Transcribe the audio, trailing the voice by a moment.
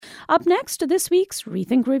Up next, this week's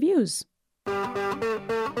ReThink Reviews.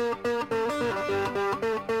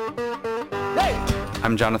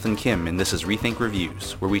 I'm Jonathan Kim, and this is ReThink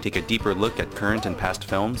Reviews, where we take a deeper look at current and past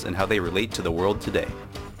films and how they relate to the world today.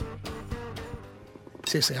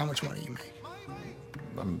 Seriously, how much money you make?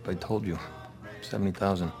 I told you,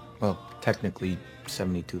 70,000. Well, technically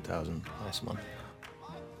 72,000 last month.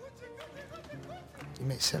 You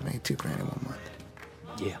made 72 grand in 1 month.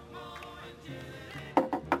 Yeah.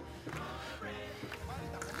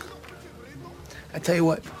 I tell you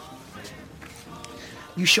what,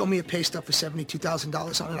 you show me a pay stub for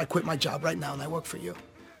 $72,000 on it, I quit my job right now and I work for you.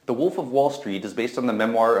 The Wolf of Wall Street is based on the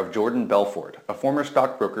memoir of Jordan Belfort, a former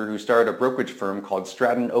stockbroker who started a brokerage firm called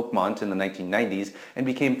Stratton Oakmont in the 1990s and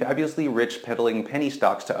became fabulously rich peddling penny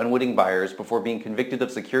stocks to unwitting buyers before being convicted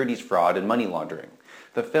of securities fraud and money laundering.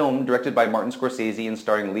 The film, directed by Martin Scorsese and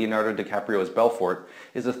starring Leonardo DiCaprio as Belfort,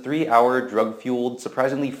 is a 3-hour, drug-fueled,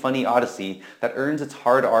 surprisingly funny odyssey that earns its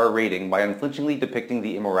hard R rating by unflinchingly depicting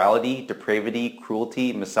the immorality, depravity,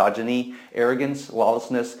 cruelty, misogyny, arrogance,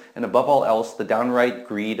 lawlessness, and above all else, the downright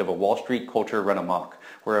greed of a Wall Street culture run amok,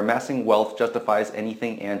 where amassing wealth justifies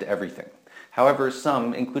anything and everything. However,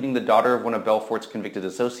 some, including the daughter of one of Belfort's convicted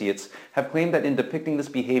associates, have claimed that in depicting this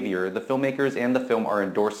behavior, the filmmakers and the film are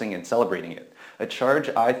endorsing and celebrating it. A charge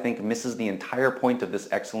I think misses the entire point of this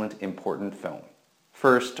excellent, important film.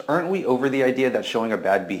 First, aren't we over the idea that showing a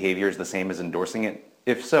bad behavior is the same as endorsing it?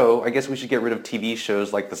 If so, I guess we should get rid of TV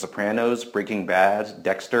shows like The Sopranos, Breaking Bad,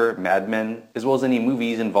 Dexter, Mad Men, as well as any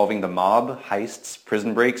movies involving the mob, heists,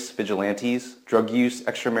 prison breaks, vigilantes, drug use,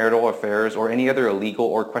 extramarital affairs, or any other illegal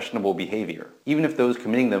or questionable behavior, even if those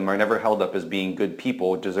committing them are never held up as being good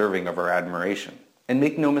people deserving of our admiration. And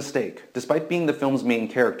make no mistake, despite being the film's main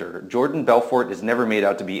character, Jordan Belfort is never made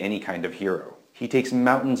out to be any kind of hero. He takes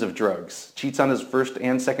mountains of drugs, cheats on his first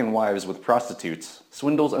and second wives with prostitutes,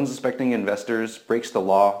 swindles unsuspecting investors, breaks the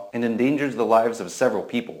law, and endangers the lives of several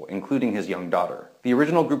people, including his young daughter. The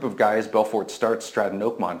original group of guys Belfort starts Stratton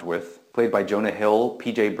Oakmont with, played by Jonah Hill,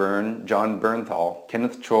 P.J. Byrne, John Bernthal,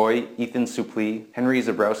 Kenneth Choi, Ethan Suplee, Henry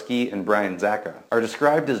Zabrowski, and Brian Zacca, are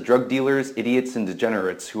described as drug dealers, idiots, and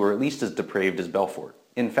degenerates who are at least as depraved as Belfort.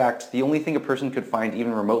 In fact, the only thing a person could find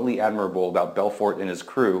even remotely admirable about Belfort and his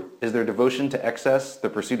crew is their devotion to excess, the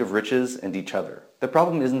pursuit of riches, and each other. The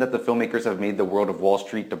problem isn't that the filmmakers have made the world of Wall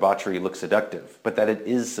Street debauchery look seductive, but that it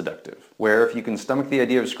is seductive, where if you can stomach the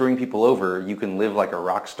idea of screwing people over, you can live like a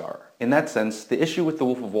rock star. In that sense, the issue with The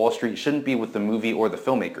Wolf of Wall Street shouldn't be with the movie or the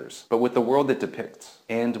filmmakers, but with the world it depicts,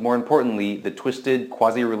 and more importantly, the twisted,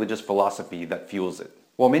 quasi-religious philosophy that fuels it.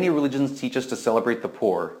 While many religions teach us to celebrate the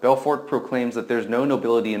poor, Belfort proclaims that there's no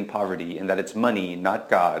nobility in poverty and that it's money, not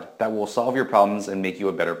God, that will solve your problems and make you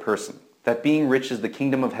a better person. That being rich is the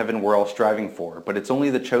kingdom of heaven we're all striving for, but it's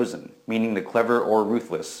only the chosen, meaning the clever or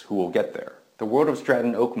ruthless, who will get there. The world of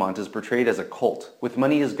Stratton Oakmont is portrayed as a cult, with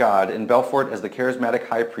money as God and Belfort as the charismatic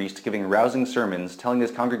high priest giving rousing sermons telling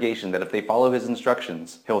his congregation that if they follow his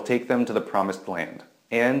instructions, he'll take them to the promised land.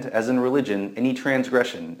 And, as in religion, any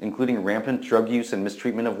transgression, including rampant drug use and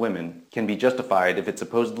mistreatment of women, can be justified if it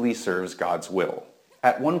supposedly serves God's will.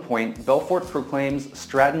 At one point, Belfort proclaims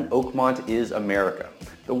Stratton Oakmont is America.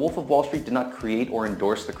 The Wolf of Wall Street did not create or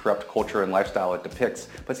endorse the corrupt culture and lifestyle it depicts,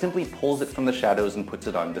 but simply pulls it from the shadows and puts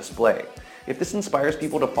it on display. If this inspires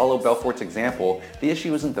people to follow Belfort's example, the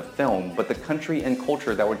issue isn't the film, but the country and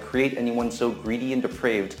culture that would create anyone so greedy and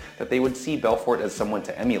depraved that they would see Belfort as someone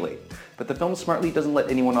to emulate. But the film smartly doesn't let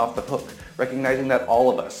anyone off the hook, recognizing that all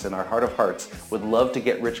of us, in our heart of hearts, would love to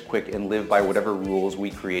get rich quick and live by whatever rules we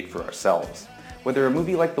create for ourselves. Whether a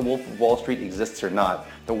movie like The Wolf of Wall Street exists or not,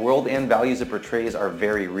 the world and values it portrays are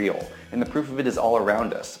very real, and the proof of it is all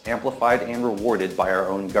around us, amplified and rewarded by our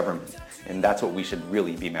own government. And that's what we should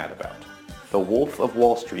really be mad about. The Wolf of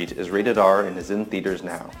Wall Street is rated R and is in theaters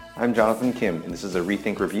now. I'm Jonathan Kim, and this is a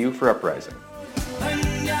ReThink review for Uprising.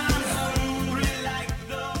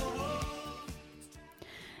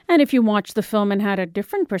 And if you watched the film and had a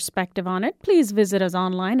different perspective on it, please visit us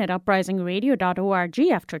online at uprisingradio.org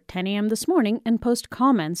after 10 a.m. this morning and post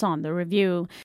comments on the review.